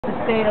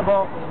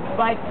sustainable,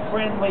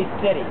 bike-friendly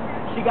city.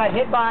 She got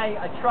hit by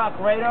a truck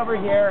right over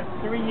here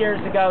 3 years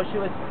ago. She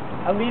was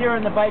a leader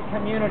in the bike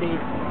community,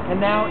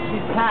 and now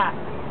she's passed.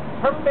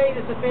 Her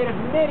fate is the fate of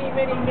many,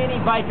 many, many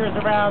bikers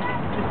around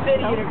the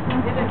city,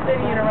 in the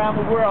city and around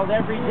the world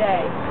every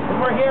day.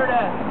 And we're here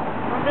to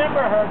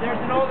remember her.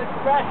 There's an old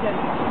expression,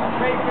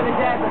 pray for the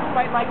dead, but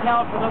fight like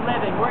hell for the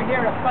living. We're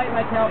here to fight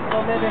like hell for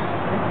the living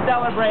and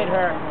celebrate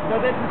her. So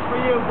this is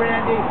for you,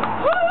 Brandie.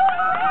 Woo!